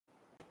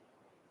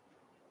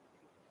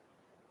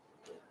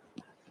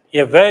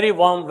A very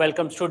warm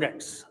welcome,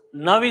 students.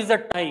 Now is the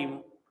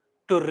time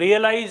to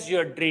realize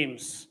your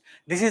dreams.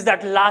 This is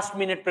that last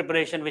minute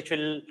preparation which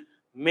will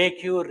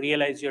make you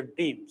realize your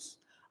dreams.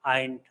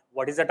 And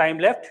what is the time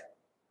left?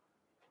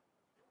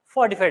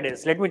 45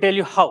 days. Let me tell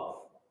you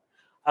how.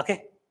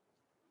 Okay.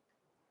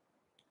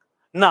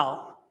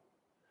 Now,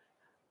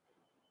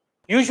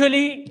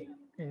 usually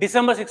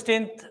December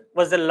 16th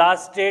was the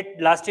last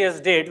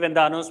year's date when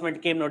the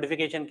announcement came,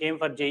 notification came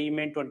for JEE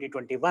Main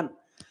 2021.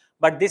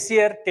 But this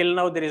year, till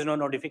now, there is no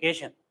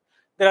notification.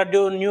 There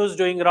are news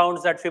doing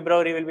rounds that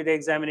February will be the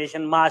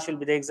examination, March will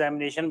be the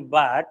examination,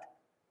 but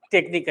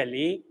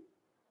technically,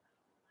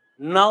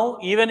 now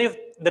even if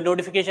the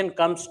notification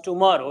comes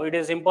tomorrow, it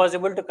is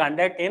impossible to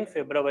conduct in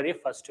February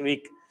first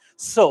week.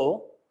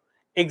 So,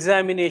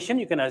 examination,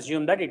 you can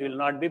assume that it will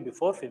not be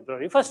before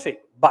February first week.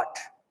 But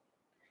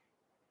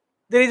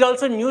there is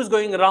also news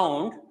going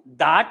around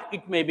that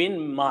it may be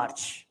in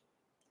March.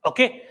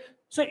 Okay,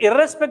 so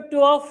irrespective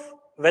of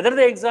whether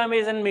the exam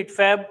is in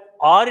mid-Feb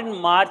or in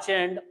March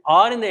end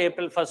or in the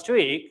April first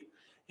week,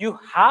 you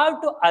have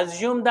to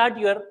assume that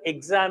your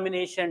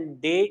examination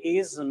day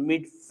is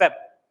mid-Feb.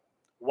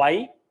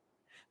 Why?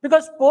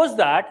 Because post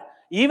that,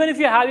 even if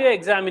you have your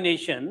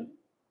examination,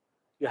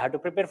 you have to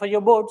prepare for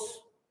your boards.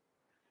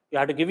 You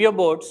have to give your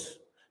boards.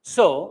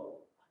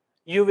 So,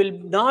 you will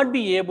not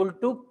be able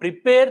to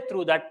prepare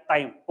through that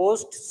time,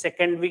 post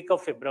second week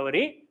of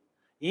February.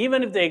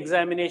 Even if the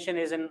examination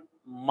is in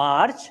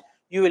March,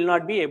 you will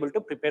not be able to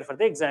prepare for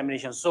the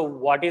examination. So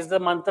what is the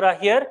mantra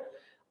here?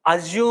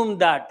 Assume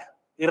that,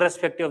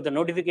 irrespective of the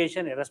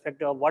notification,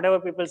 irrespective of whatever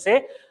people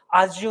say,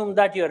 assume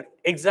that your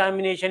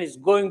examination is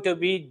going to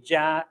be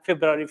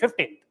February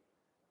 15th.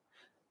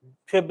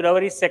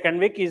 February second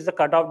week is the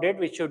cutoff date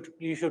which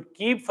you should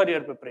keep for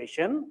your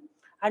preparation.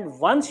 And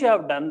once you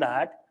have done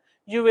that,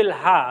 you will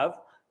have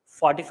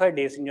 45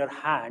 days in your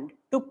hand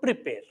to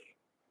prepare.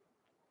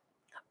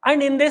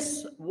 And in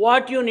this,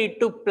 what you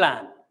need to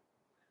plan.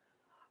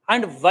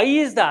 And why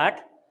is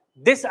that?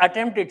 This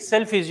attempt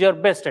itself is your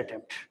best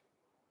attempt.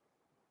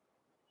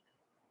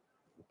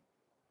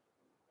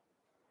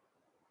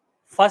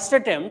 First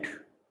attempt,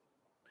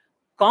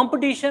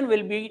 competition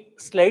will be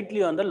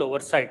slightly on the lower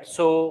side.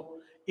 So,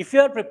 if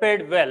you are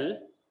prepared well,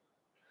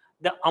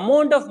 the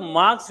amount of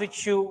marks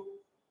which you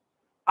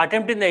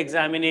attempt in the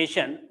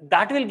examination,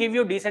 that will give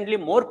you decently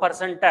more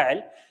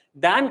percentile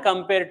than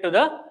compared to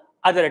the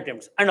other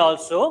attempts. And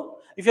also,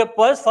 if your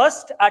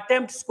first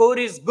attempt score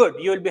is good,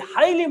 you will be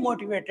highly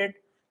motivated,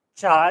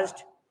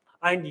 charged,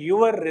 and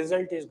your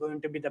result is going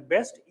to be the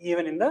best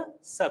even in the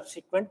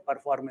subsequent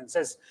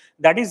performances.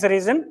 That is the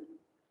reason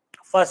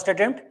first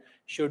attempt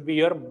should be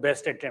your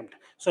best attempt.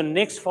 So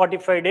next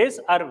 45 days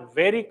are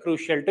very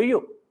crucial to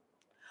you.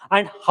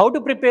 And how to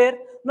prepare?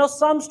 Now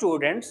some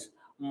students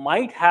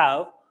might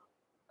have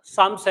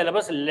some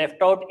syllabus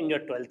left out in your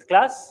 12th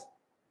class.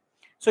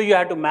 So you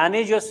have to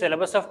manage your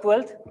syllabus of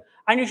 12th,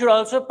 and you should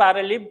also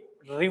parallelly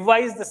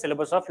revise the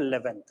syllabus of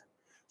 11th.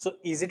 So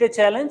is it a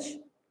challenge?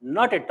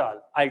 Not at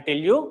all. I'll tell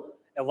you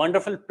a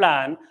wonderful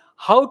plan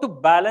how to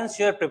balance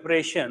your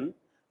preparation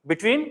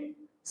between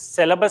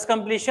syllabus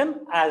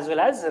completion as well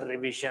as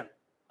revision.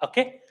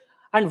 Okay?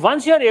 And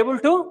once you are able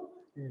to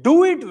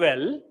do it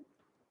well,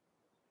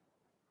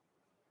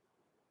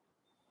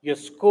 your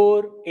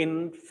score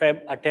in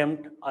Feb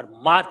attempt or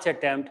March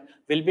attempt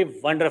will be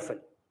wonderful.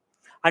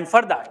 And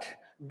for that,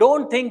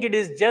 don't think it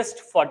is just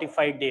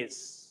 45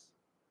 days.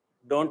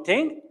 Don't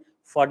think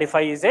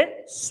 45 is a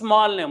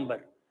small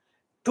number.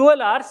 12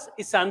 hours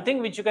is something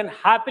which you can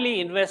happily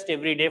invest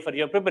every day for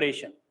your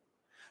preparation.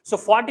 So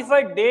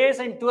 45 days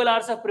and 12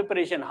 hours of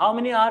preparation, how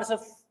many hours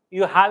of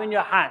you have in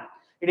your hand?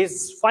 It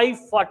is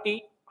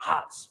 540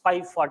 hours.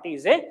 540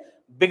 is a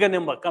bigger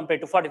number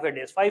compared to 45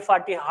 days.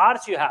 540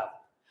 hours you have.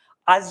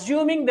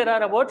 Assuming there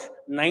are about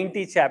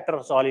 90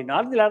 chapters all in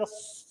all, there are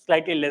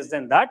slightly less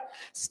than that.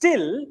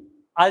 Still,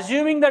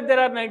 assuming that there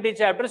are 90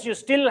 chapters, you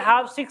still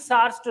have 6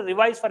 hours to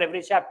revise for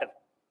every chapter.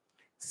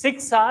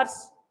 6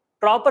 hours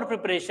proper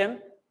preparation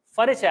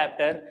for a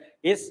chapter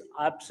is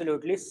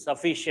absolutely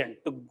sufficient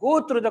to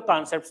go through the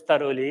concepts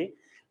thoroughly,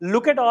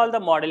 look at all the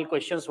model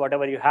questions,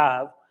 whatever you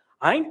have,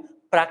 and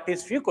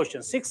practice few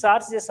questions. 6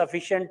 hours is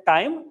sufficient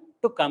time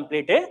to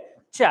complete a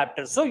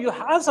chapter. So you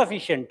have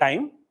sufficient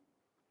time,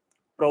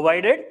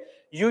 provided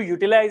you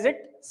utilize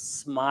it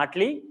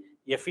smartly,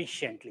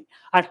 efficiently.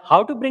 And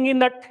how to bring in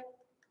that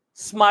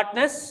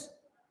smartness?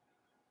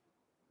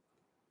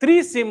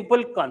 3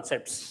 simple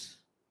concepts.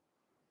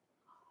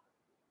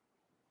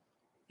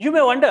 You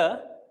may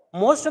wonder,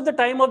 most of the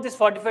time of this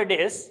 45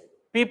 days,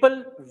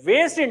 people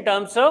waste in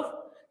terms of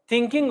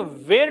thinking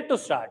where to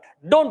start.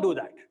 Don't do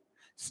that.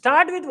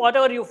 Start with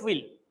whatever you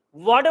feel,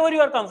 whatever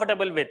you are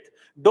comfortable with.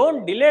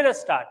 Don't delay the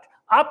start.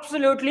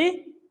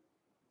 Absolutely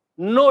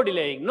no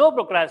delaying, no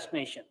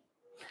procrastination.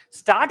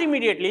 Start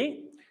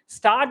immediately.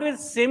 Start with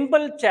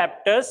simple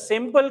chapters,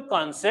 simple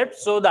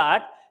concepts so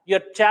that your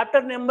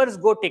chapter numbers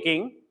go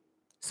ticking.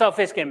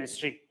 Surface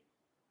chemistry,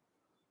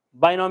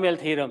 binomial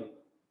theorem,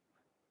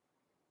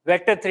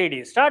 Vector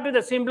 3D. Start with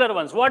the simpler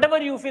ones.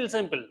 Whatever you feel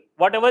simple.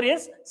 Whatever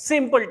is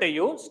simple to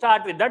you,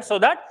 start with that so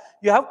that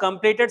you have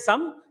completed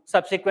some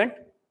subsequent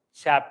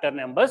chapter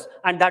numbers,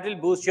 and that will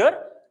boost your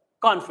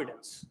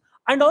confidence.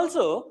 And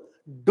also,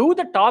 do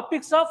the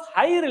topics of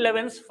high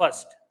relevance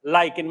first.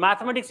 Like in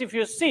mathematics, if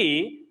you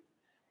see,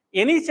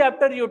 any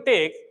chapter you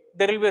take,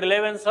 there will be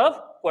relevance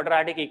of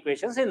quadratic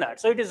equations in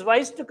that. So it is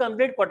wise to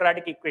complete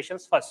quadratic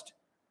equations first.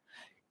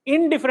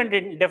 In different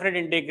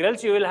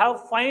integrals, you will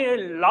have find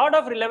a lot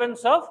of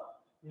relevance of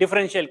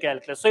differential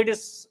calculus. So it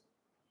is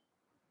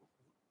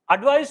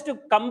advised to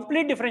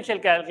complete differential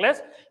calculus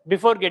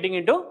before getting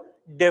into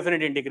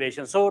definite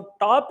integration. So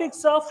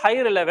topics of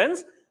high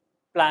relevance,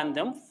 plan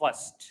them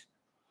first.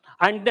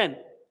 And then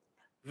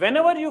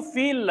whenever you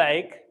feel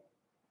like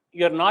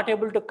you're not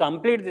able to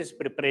complete this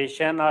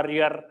preparation, or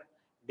you're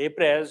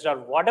depressed, or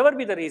whatever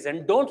be the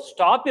reason, don't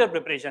stop your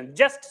preparation.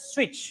 Just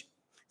switch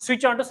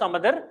on to some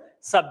other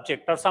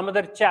subject or some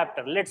other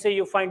chapter. Let's say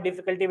you find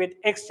difficulty with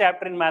X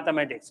chapter in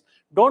mathematics.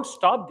 Don't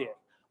stop there.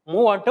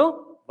 Move on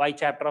to Y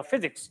chapter of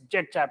physics,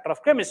 Z chapter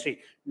of chemistry.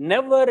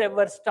 Never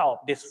ever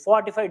stop. These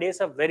 45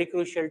 days are very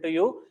crucial to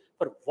you.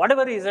 For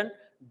whatever reason,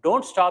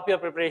 don't stop your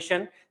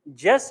preparation.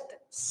 Just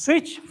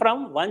switch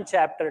from one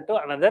chapter to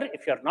another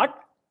if you're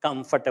not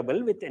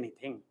comfortable with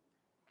anything.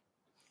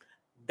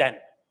 Then,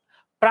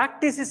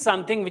 practice is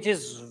something which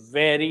is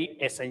very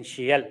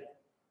essential.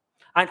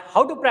 And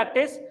how to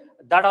practice,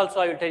 that also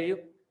I will tell you.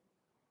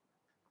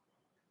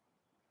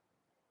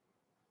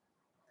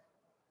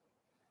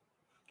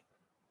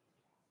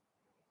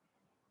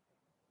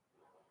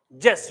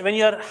 Just when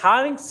you are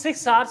having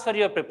 6 hours for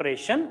your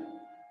preparation,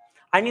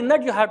 and in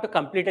that you have to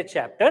complete a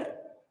chapter,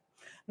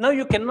 now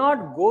you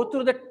cannot go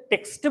through the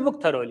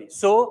textbook thoroughly.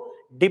 So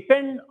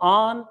depend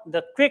on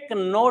the quick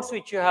notes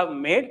which you have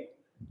made.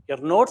 Your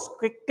notes,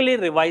 quickly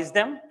revise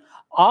them,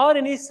 or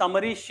any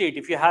summary sheet.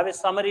 If you have a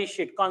summary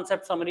sheet,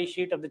 concept summary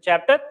sheet of the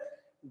chapter,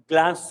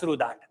 glance through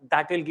that.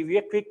 That will give you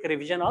a quick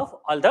revision of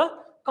all the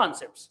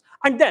concepts.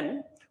 And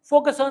then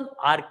focus on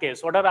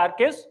archives. What are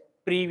archives?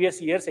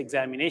 Previous year's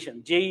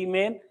examination. JEE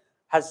Main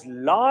has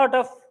lot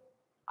of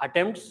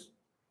attempts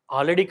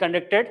already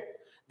conducted.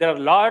 There are a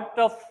lot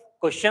of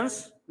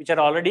questions which are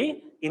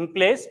already in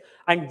place,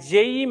 and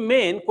JEE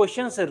Main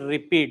questions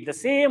repeat. The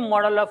same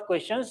model of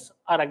questions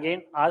are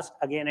again asked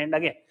again and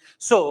again.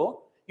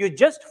 So you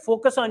just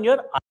focus on your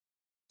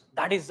archives.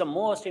 That is the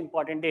most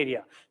important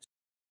area.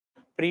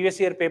 Previous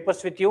year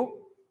papers with you,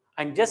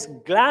 and just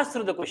glance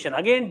through the question.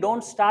 Again,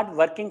 don't start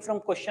working from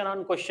question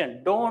on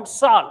question. Don't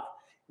solve.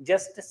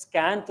 Just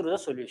scan through the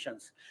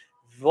solutions.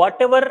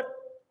 Whatever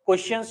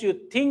questions you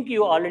think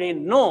you already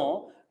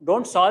know,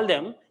 don't solve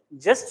them.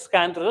 Just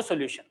scan through the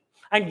solution.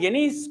 And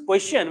any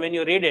question, when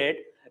you read it,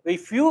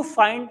 if you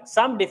find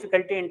some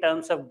difficulty in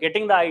terms of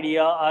getting the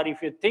idea, or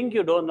if you think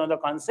you don't know the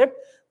concept,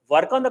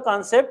 work on the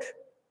concept,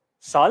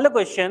 solve the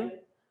question.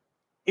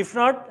 If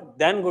not,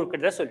 then go look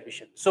at the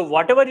solution. So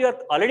whatever you are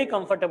already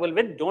comfortable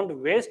with, don't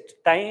waste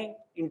time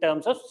in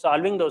terms of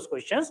solving those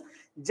questions.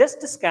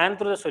 Just scan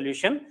through the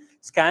solution.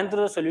 Scan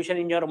through the solution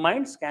in your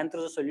mind, scan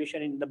through the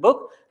solution in the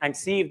book, and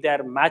see if they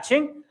are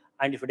matching.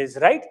 And if it is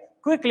right,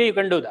 quickly you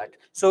can do that.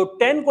 So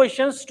 10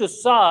 questions to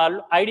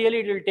solve, ideally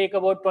it will take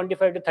about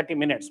 25 to 30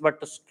 minutes.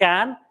 But to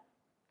scan,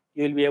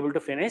 you will be able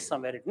to finish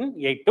somewhere in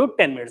 8 to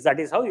 10 minutes.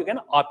 That is how you can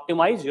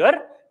optimize your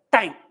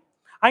time.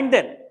 And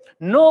then,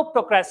 no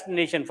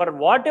procrastination. For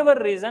whatever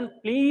reason,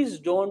 please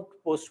don't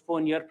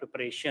postpone your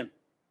preparation.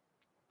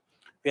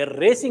 We are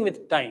racing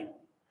with time.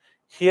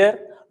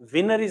 Here,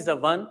 winner is the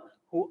one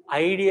who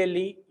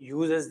ideally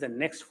uses the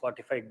next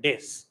 45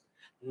 days.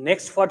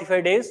 Next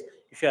 45 days,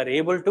 if you are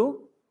able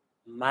to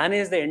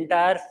manage the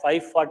entire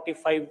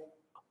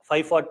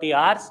 540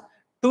 hours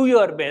to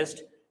your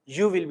best,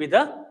 you will be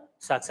the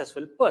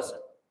successful person.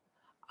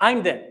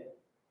 And then,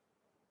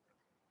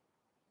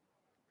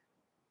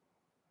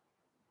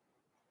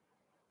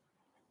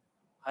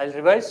 I'll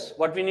revise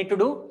what we need to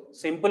do.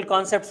 Simple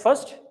concepts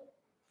first,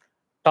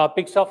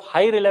 topics of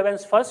high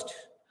relevance first,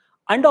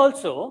 and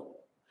also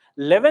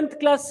 11th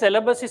class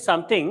syllabus is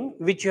something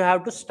which you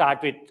have to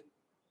start with.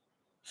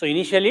 So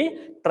initially,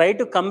 try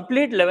to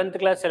complete 11th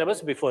class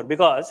syllabus before,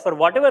 because for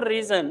whatever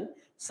reason,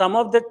 some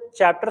of the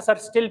chapters are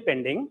still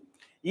pending.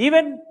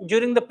 Even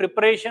during the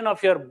preparation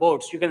of your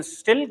boards, you can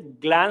still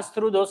glance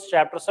through those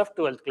chapters of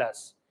 12th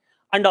class.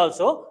 And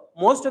also,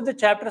 most of the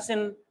chapters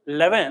in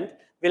 11th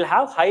will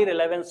have high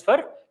relevance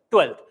for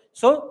 12th.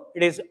 So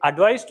it is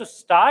advised to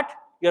start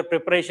your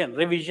preparation,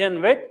 revision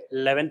with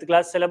 11th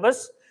class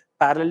syllabus,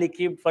 parallelly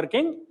keep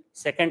working.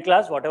 2nd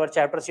class, whatever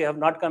chapters you have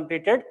not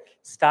completed,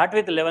 start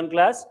with 11th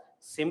class,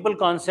 simple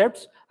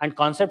concepts and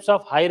concepts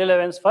of high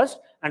relevance first.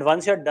 And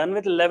once you're done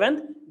with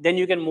 11th, then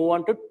you can move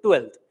on to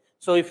 12th.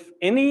 So if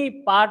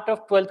any part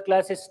of 12th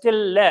class is still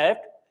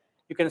left,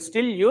 you can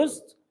still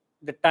use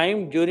the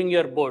time during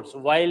your boards.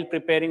 While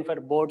preparing for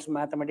boards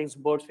mathematics,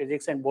 boards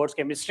physics, and boards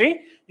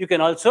chemistry, you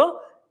can also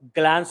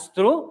glance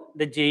through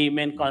the JEE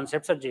Main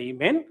concepts or JEE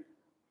Main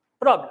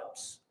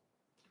problems.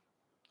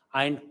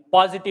 And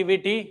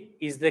positivity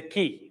is the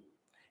key.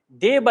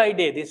 day by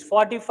day, these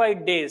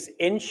 45 days,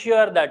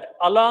 ensure that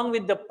along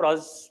with the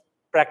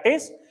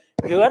practice,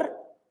 your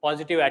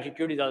positive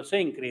attitude is also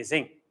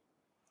increasing.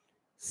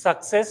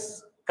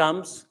 Success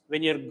comes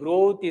when your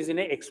growth is in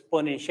an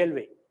exponential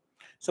way.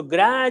 So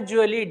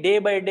gradually, day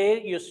by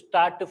day, you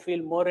start to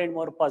feel more and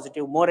more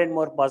positive, more and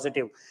more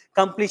positive.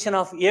 Completion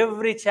of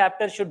every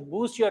chapter should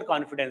boost your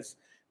confidence.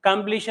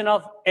 Completion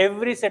of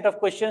every set of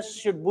questions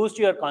should boost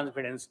your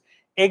confidence.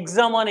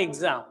 Exam on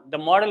exam, the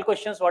model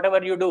questions,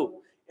 whatever you do,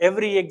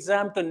 every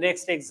exam to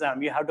next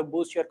exam, you have to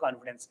boost your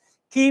confidence.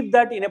 Keep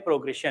that in a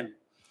progression.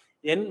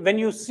 And when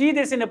you see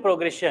this in a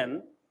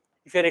progression,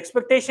 if your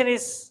expectation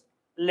is,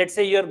 let's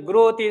say your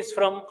growth is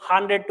from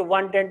 100 to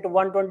 110 to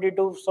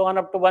 122, so on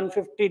up to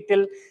 150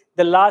 till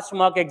the last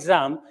mock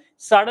exam,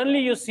 suddenly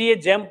you see a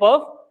jump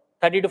of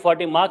 30 to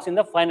 40 marks in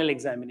the final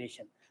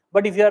examination.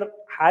 But if you are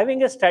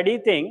having a steady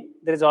thing,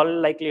 there is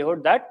all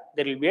likelihood that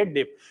there will be a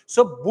dip.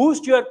 So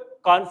boost your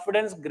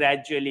confidence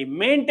gradually.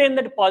 Maintain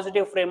that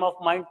positive frame of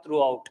mind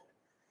throughout.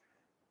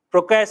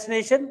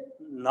 Procrastination,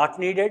 not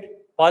needed.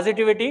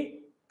 Positivity,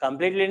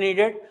 completely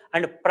needed.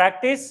 And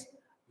practice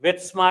with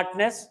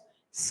smartness.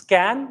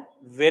 Scan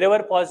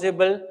wherever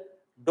possible.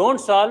 Don't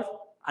solve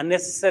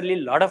unnecessarily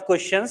lot of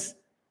questions.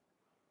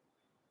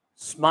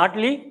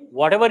 Smartly,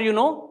 whatever you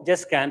know,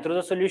 just scan through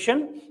the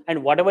solution.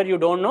 And whatever you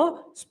don't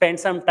know, spend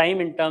some time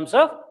in terms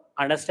of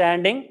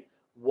understanding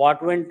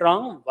what went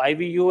wrong, why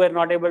you were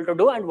not able to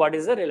do, and what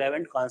is the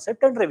relevant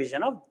concept and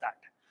revision of that.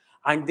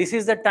 And this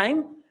is the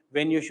time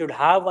when you should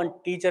have one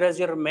teacher as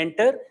your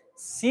mentor,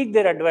 seek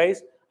their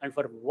advice, and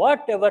for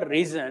whatever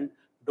reason,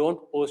 don't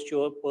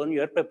postpone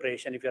your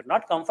preparation. If you're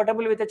not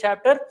comfortable with a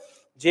chapter,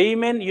 JEE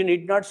Main, you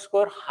need not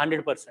score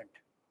 100%.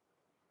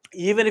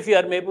 Even if you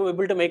are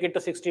able to make it to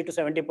 60 to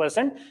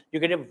 70%, you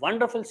get a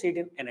wonderful seat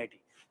in NIT.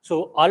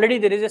 So already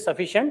there is a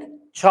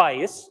sufficient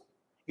choice.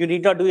 You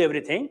need not do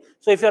everything.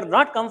 So if you're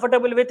not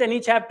comfortable with any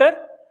chapter,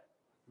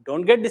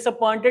 don't get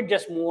disappointed.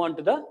 Just move on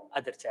to the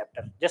other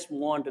chapter. Just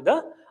move on to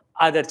the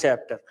other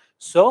chapter.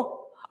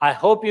 So I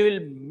hope you will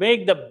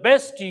make the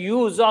best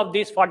use of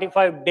these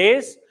 45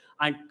 days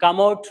and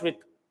come out with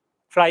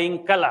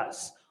flying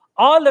colors.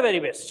 All the very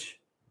best.